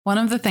One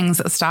of the things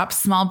that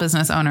stops small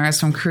business owners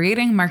from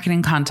creating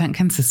marketing content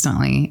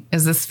consistently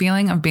is this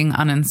feeling of being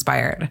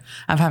uninspired,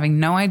 of having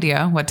no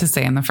idea what to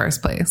say in the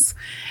first place.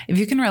 If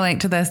you can relate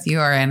to this,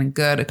 you are in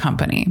good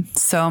company.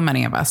 So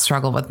many of us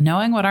struggle with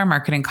knowing what our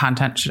marketing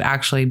content should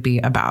actually be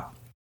about.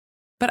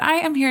 But I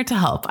am here to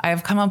help. I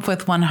have come up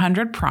with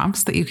 100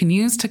 prompts that you can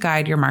use to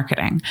guide your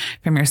marketing,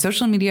 from your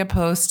social media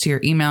posts to your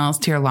emails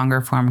to your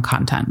longer form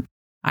content.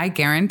 I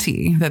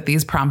guarantee that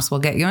these prompts will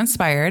get you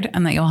inspired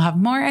and that you'll have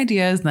more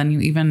ideas than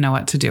you even know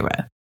what to do with.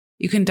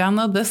 You can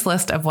download this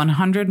list of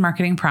 100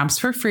 marketing prompts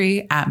for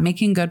free at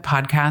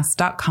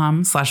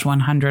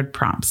makinggoodpodcast.com/100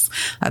 prompts.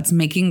 That's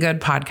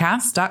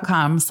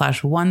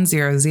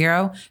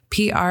makinggoodpodcast.com/100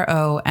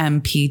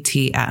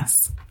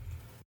 PROMPTS.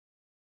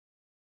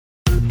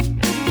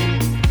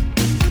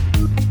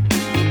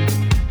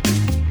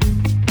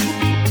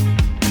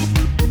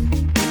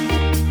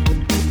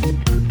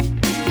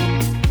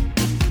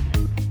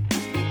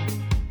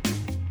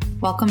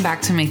 Welcome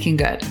back to Making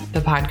Good,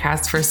 the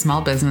podcast for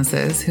small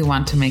businesses who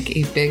want to make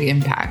a big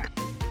impact.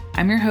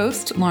 I'm your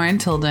host, Lauren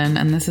Tilden,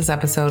 and this is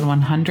episode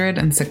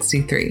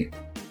 163.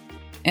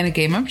 In a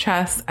game of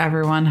chess,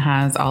 everyone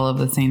has all of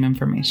the same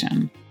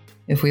information.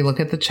 If we look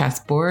at the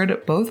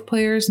chessboard, both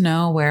players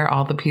know where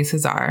all the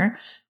pieces are.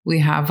 We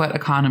have what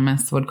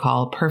economists would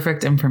call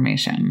perfect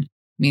information,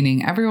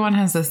 meaning everyone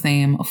has the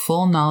same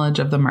full knowledge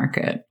of the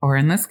market, or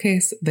in this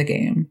case, the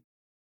game.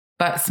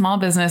 But small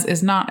business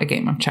is not a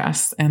game of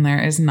chess, and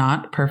there is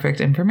not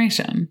perfect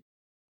information.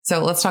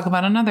 So let's talk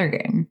about another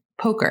game,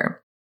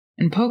 poker.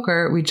 In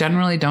poker, we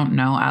generally don't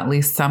know at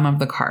least some of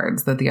the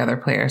cards that the other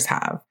players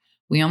have.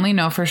 We only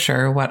know for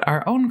sure what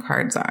our own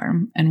cards are,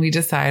 and we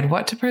decide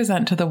what to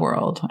present to the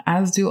world,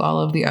 as do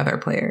all of the other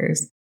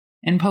players.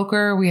 In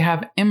poker, we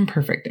have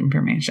imperfect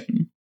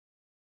information.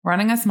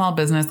 Running a small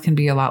business can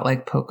be a lot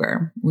like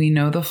poker. We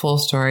know the full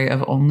story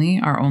of only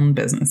our own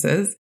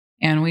businesses,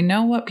 and we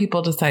know what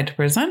people decide to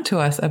present to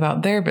us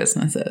about their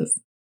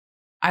businesses.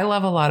 I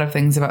love a lot of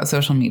things about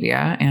social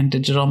media and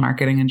digital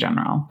marketing in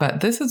general,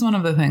 but this is one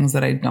of the things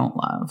that I don't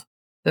love.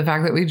 The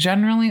fact that we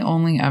generally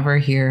only ever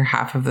hear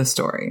half of the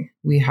story.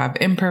 We have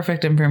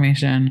imperfect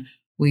information.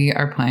 We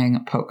are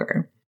playing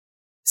poker.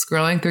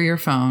 Scrolling through your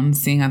phone,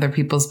 seeing other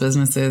people's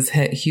businesses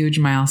hit huge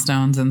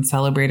milestones and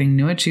celebrating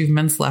new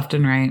achievements left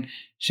and right,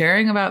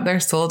 sharing about their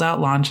sold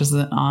out launches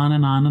and on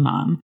and on and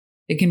on.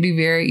 It can be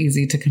very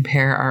easy to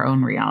compare our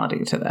own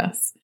reality to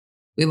this.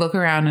 We look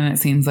around and it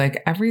seems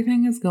like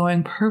everything is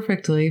going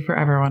perfectly for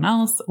everyone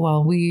else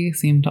while we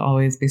seem to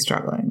always be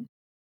struggling.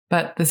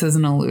 But this is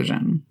an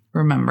illusion.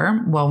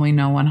 Remember, while we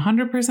know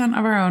 100%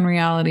 of our own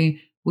reality,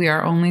 we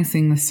are only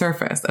seeing the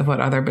surface of what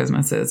other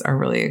businesses are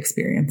really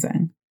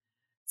experiencing.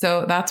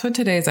 So that's what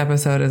today's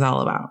episode is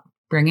all about,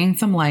 bringing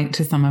some light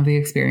to some of the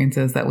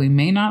experiences that we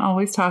may not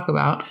always talk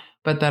about,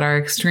 but that are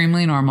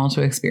extremely normal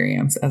to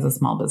experience as a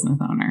small business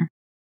owner.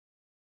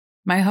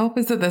 My hope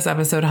is that this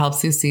episode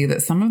helps you see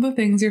that some of the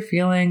things you're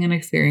feeling and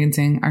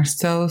experiencing are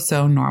so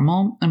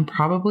normal and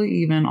probably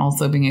even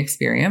also being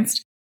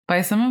experienced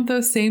by some of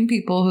those same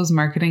people whose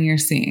marketing you're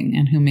seeing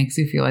and who makes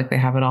you feel like they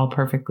have it all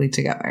perfectly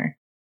together.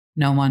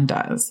 No one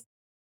does.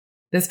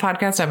 This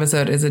podcast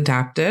episode is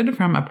adapted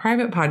from a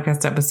private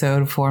podcast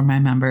episode for my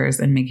members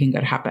in Making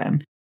Good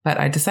Happen, but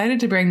I decided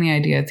to bring the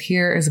ideas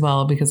here as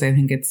well because I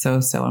think it's so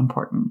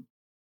important.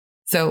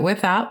 So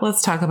with that,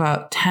 let's talk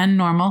about 10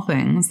 normal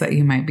things that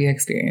you might be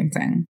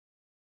experiencing.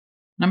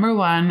 Number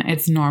 1,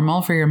 it's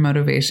normal for your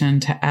motivation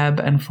to ebb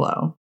and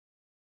flow.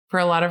 For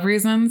a lot of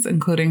reasons,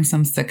 including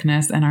some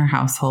sickness in our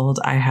household,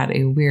 I had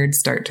a weird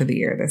start to the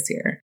year this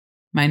year.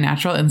 My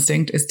natural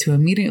instinct is to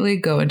immediately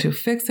go into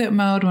fix-it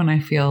mode when I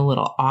feel a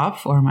little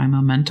off or my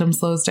momentum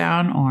slows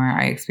down or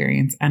I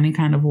experience any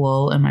kind of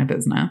lull in my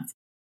business.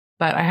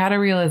 But I had a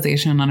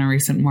realization on a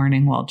recent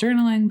morning while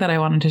journaling that I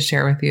wanted to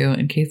share with you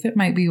in case it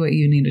might be what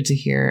you needed to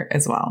hear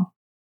as well.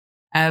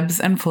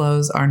 Ebbs and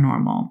flows are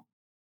normal.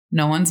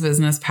 No one's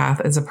business path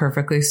is a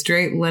perfectly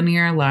straight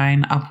linear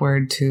line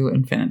upward to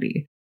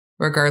infinity.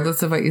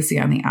 Regardless of what you see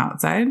on the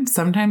outside,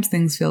 sometimes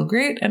things feel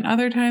great and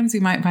other times you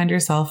might find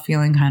yourself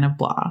feeling kind of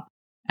blah.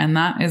 And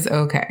that is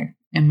okay.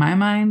 In my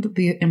mind,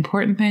 the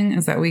important thing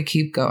is that we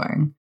keep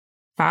going.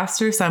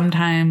 Faster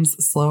sometimes,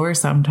 slower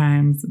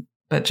sometimes,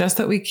 but just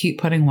that we keep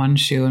putting one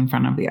shoe in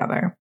front of the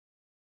other.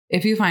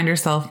 If you find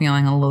yourself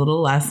feeling a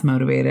little less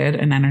motivated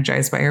and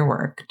energized by your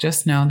work,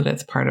 just know that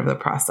it's part of the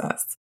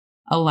process.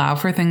 Allow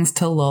for things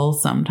to lull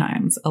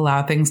sometimes,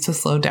 allow things to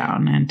slow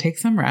down, and take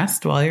some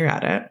rest while you're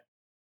at it.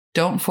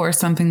 Don't force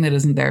something that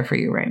isn't there for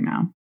you right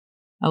now.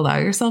 Allow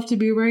yourself to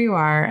be where you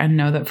are and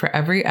know that for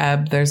every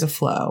ebb, there's a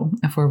flow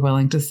if we're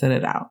willing to sit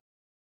it out.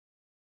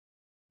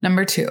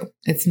 Number 2,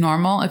 it's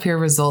normal if your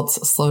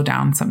results slow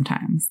down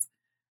sometimes.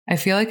 I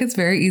feel like it's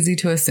very easy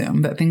to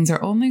assume that things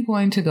are only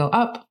going to go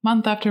up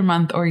month after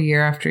month or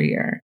year after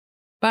year.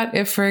 But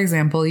if, for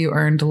example, you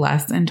earned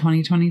less in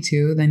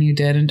 2022 than you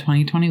did in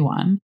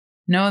 2021,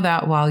 know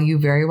that while you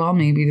very well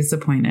may be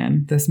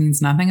disappointed, this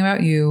means nothing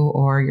about you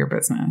or your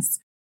business.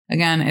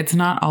 Again, it's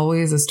not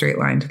always a straight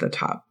line to the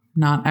top.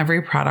 Not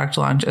every product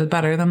launch is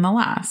better than the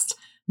last.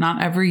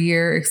 Not every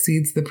year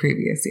exceeds the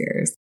previous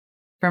years.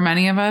 For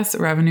many of us,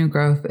 revenue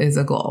growth is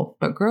a goal,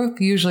 but growth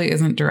usually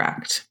isn't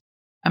direct.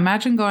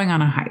 Imagine going on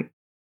a hike.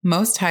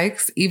 Most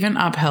hikes, even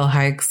uphill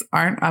hikes,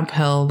 aren't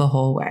uphill the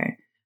whole way.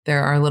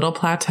 There are little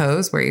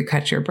plateaus where you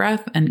catch your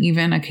breath and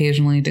even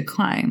occasionally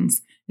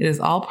declines. It is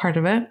all part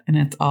of it, and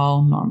it's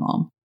all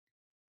normal.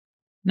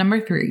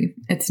 Number 3,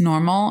 it's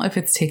normal if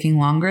it's taking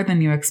longer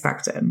than you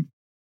expected.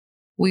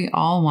 We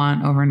all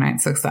want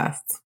overnight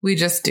success. We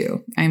just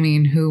do. I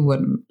mean, who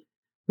wouldn't?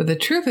 But the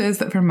truth is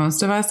that for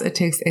most of us, it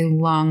takes a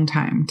long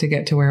time to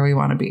get to where we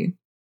want to be.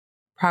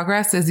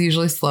 Progress is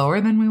usually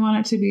slower than we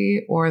want it to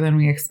be or than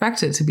we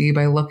expect it to be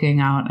by looking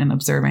out and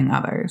observing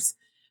others.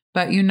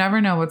 But you never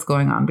know what's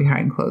going on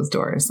behind closed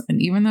doors.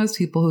 And even those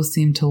people who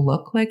seem to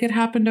look like it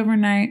happened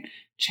overnight,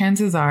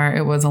 chances are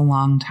it was a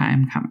long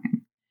time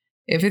coming.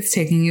 If it's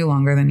taking you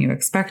longer than you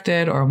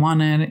expected or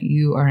wanted,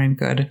 you are in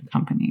good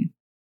company.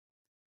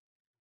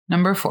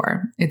 Number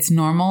 4, it's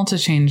normal to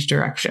change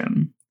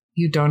direction.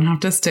 You don't have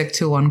to stick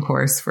to one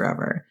course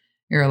forever.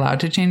 You're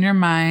allowed to change your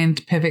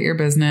mind, pivot your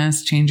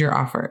business, change your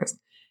offers.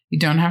 You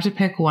don't have to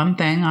pick one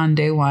thing on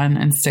day one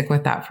and stick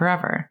with that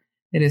forever.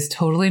 It is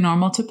totally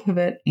normal to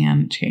pivot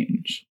and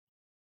change.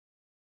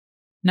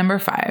 Number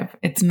 5,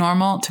 it's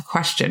normal to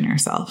question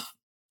yourself.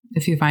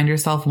 If you find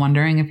yourself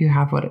wondering if you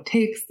have what it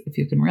takes, if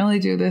you can really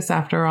do this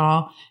after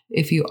all,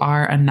 if you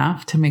are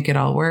enough to make it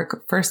all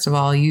work, first of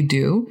all, you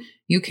do,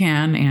 you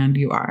can, and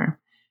you are.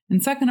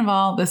 And second of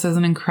all, this is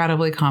an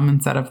incredibly common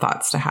set of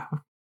thoughts to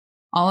have.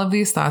 All of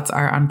these thoughts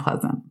are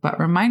unpleasant, but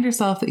remind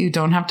yourself that you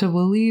don't have to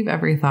believe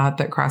every thought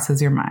that crosses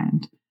your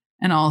mind.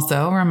 And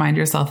also remind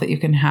yourself that you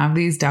can have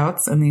these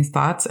doubts and these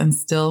thoughts and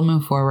still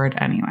move forward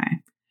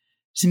anyway.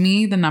 To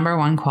me, the number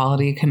one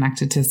quality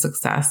connected to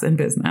success in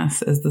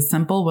business is the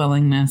simple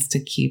willingness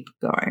to keep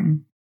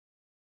going.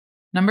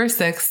 Number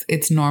 6,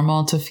 it's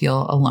normal to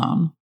feel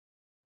alone.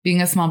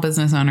 Being a small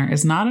business owner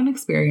is not an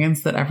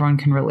experience that everyone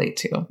can relate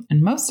to,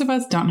 and most of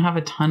us don't have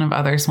a ton of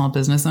other small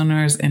business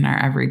owners in our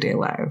everyday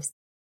lives.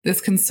 This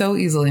can so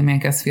easily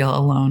make us feel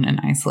alone and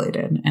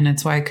isolated, and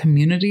it's why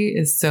community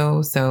is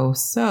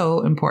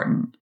so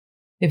important.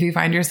 If you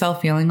find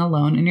yourself feeling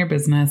alone in your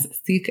business,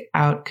 seek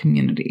out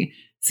community.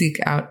 Seek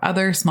out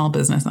other small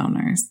business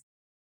owners.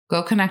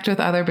 Go connect with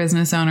other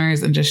business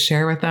owners and just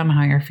share with them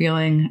how you're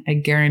feeling. I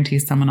guarantee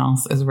someone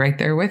else is right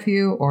there with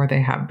you, or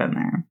they have been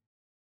there.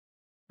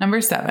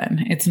 Number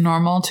 7, it's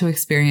normal to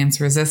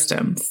experience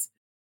resistance.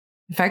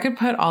 If I could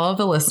put all of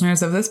the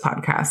listeners of this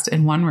podcast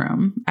in one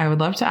room, I would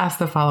love to ask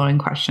the following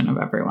question of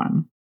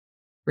everyone.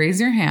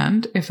 Raise your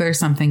hand if there's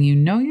something you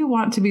know you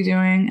want to be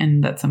doing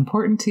and that's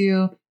important to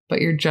you, but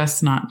you're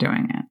just not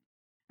doing it.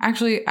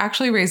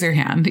 Actually raise your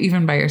hand,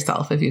 even by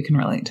yourself, if you can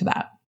relate to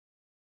that.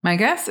 My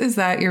guess is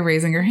that you're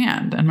raising your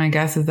hand, and my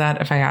guess is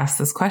that if I asked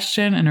this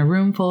question in a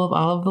room full of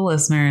all of the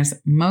listeners,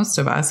 most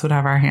of us would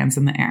have our hands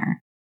in the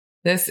air.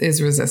 This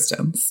is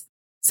resistance.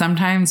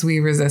 Sometimes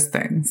we resist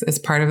things. It's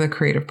part of the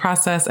creative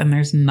process, and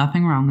there's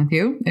nothing wrong with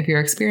you if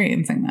you're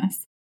experiencing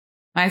this.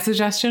 My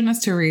suggestion is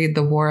to read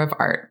The War of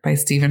Art by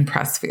Steven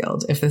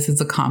Pressfield, if this is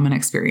a common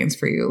experience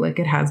for you, like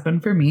it has been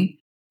for me.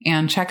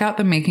 And check out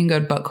the Making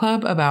Good book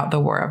club about The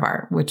War of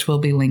Art, which will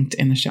be linked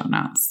in the show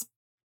notes.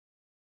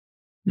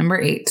 Number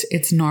 8,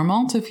 it's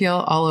normal to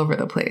feel all over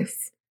the place.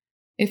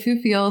 If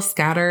you feel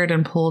scattered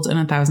and pulled in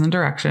 1,000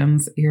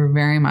 directions, you're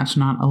very much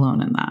not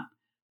alone in that.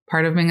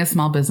 Part of being a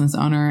small business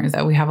owner is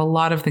that we have a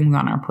lot of things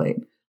on our plate,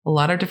 a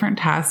lot of different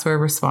tasks we're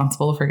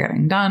responsible for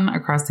getting done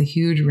across a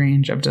huge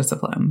range of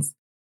disciplines.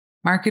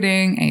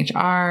 Marketing,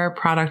 HR,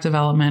 product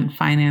development,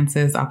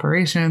 finances,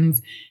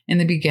 operations. In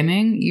the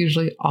beginning,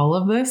 usually all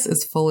of this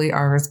is fully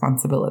our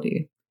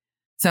responsibility.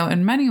 So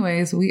in many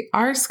ways, we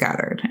are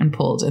scattered and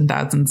pulled in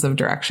thousands of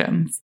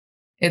directions.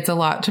 It's a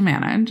lot to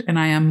manage, and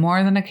I am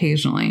more than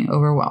occasionally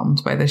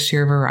overwhelmed by the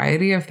sheer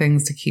variety of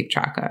things to keep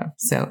track of.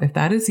 So if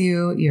that is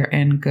you, you're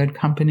in good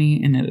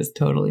company, and it is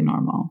totally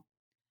normal.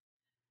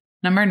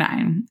 Number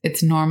 9,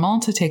 it's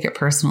normal to take it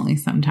personally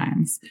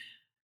sometimes.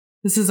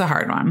 This is a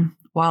hard one.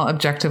 While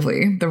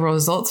objectively, the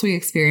results we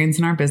experience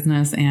in our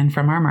business and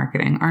from our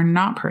marketing are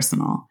not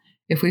personal.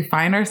 If we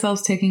find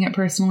ourselves taking it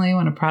personally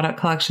when a product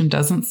collection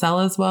doesn't sell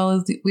as well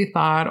as we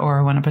thought,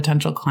 or when a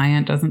potential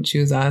client doesn't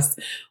choose us,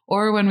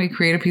 or when we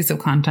create a piece of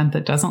content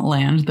that doesn't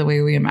land the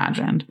way we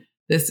imagined,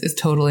 this is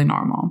totally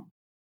normal.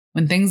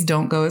 When things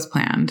don't go as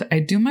planned, I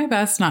do my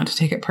best not to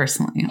take it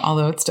personally,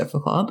 although it's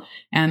difficult,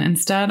 and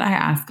instead I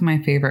ask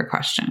my favorite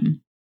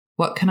question: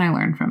 what can I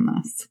learn from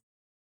this?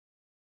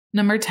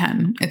 Number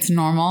 10, it's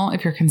normal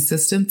if your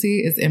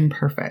consistency is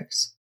imperfect.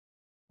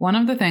 One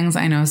of the things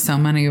I know so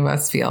many of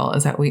us feel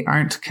is that we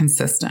aren't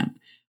consistent.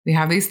 We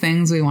have these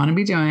things we want to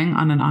be doing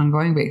on an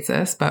ongoing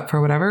basis, but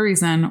for whatever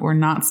reason, we're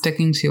not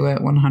sticking to it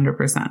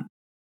 100%.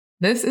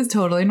 This is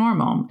totally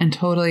normal and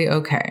totally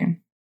okay.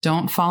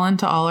 Don't fall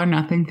into all or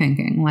nothing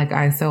thinking like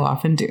I so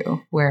often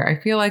do, where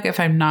I feel like if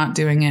I'm not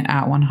doing it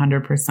at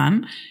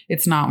 100%,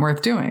 it's not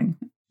worth doing.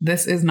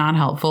 This is not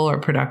helpful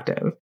or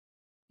productive.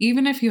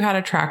 Even if you had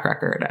a track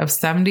record of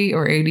 70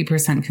 or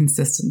 80%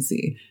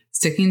 consistency,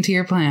 sticking to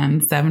your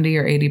plan 70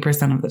 or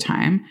 80% of the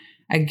time,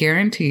 I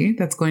guarantee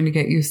that's going to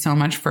get you so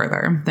much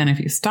further than if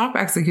you stop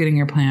executing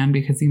your plan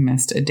because you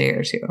missed a day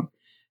or two.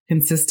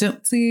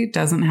 Consistency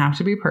doesn't have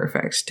to be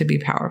perfect to be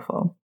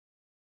powerful.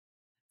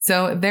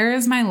 So there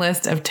is my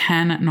list of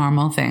 10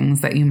 normal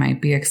things that you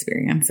might be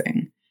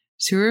experiencing.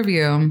 To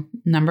review,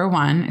 number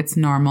 1, it's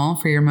normal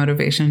for your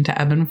motivation to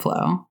ebb and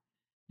flow.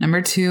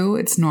 Number 2,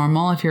 it's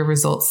normal if your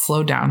results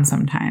slow down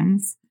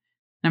sometimes.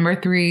 Number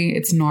 3,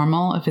 it's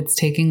normal if it's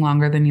taking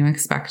longer than you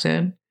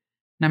expected.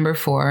 Number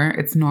 4,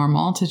 it's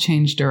normal to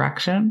change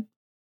direction.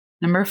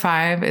 Number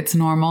 5, it's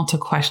normal to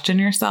question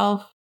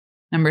yourself.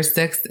 Number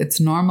 6, it's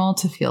normal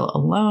to feel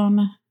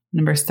alone.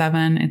 Number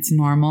 7, it's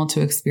normal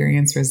to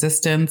experience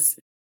resistance.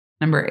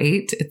 Number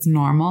 8, it's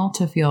normal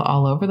to feel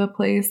all over the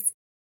place.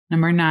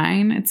 Number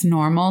 9, it's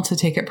normal to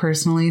take it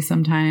personally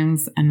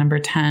sometimes. And number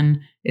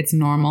 10, it's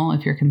normal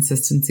if your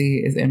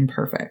consistency is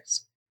imperfect.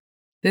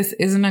 This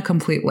isn't a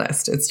complete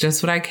list. It's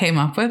just what I came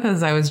up with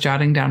as I was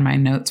jotting down my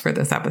notes for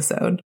this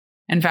episode.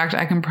 In fact,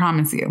 I can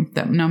promise you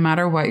that no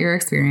matter what you're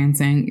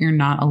experiencing, you're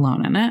not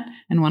alone in it.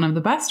 And one of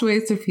the best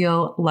ways to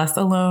feel less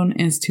alone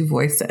is to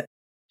voice it,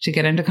 to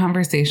get into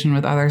conversation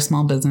with other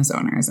small business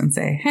owners and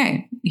say,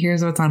 hey,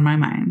 here's what's on my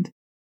mind.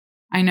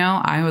 I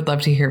know I would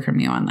love to hear from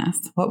you on this.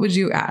 What would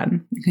you add?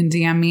 You can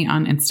DM me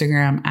on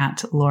Instagram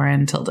at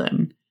Lauren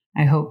Tilden.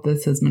 I hope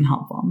this has been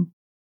helpful.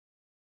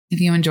 If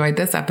you enjoyed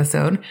this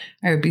episode,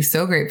 I would be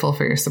so grateful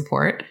for your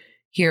support.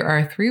 Here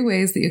are 3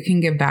 ways that you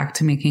can give back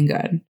to Making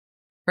Good.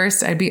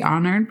 First, I'd be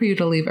honored for you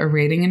to leave a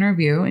rating and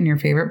review in your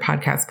favorite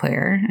podcast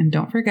player, and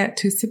don't forget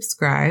to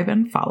subscribe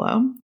and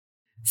follow.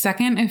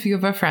 Second, if you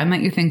have a friend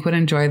that you think would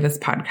enjoy this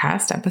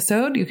podcast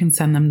episode, you can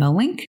send them the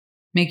link,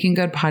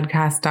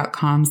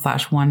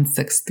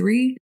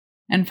 makinggoodpodcast.com/163.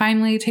 And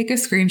finally, take a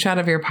screenshot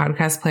of your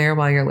podcast player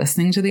while you're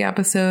listening to the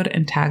episode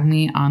and tag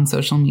me on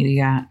social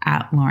media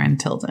at Lauren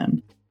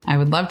Tilden. I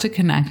would love to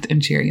connect and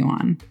cheer you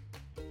on.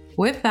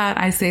 With that,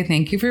 I say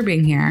thank you for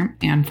being here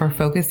and for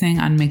focusing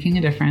on making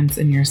a difference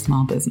in your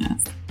small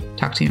business.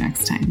 Talk to you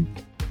next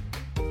time.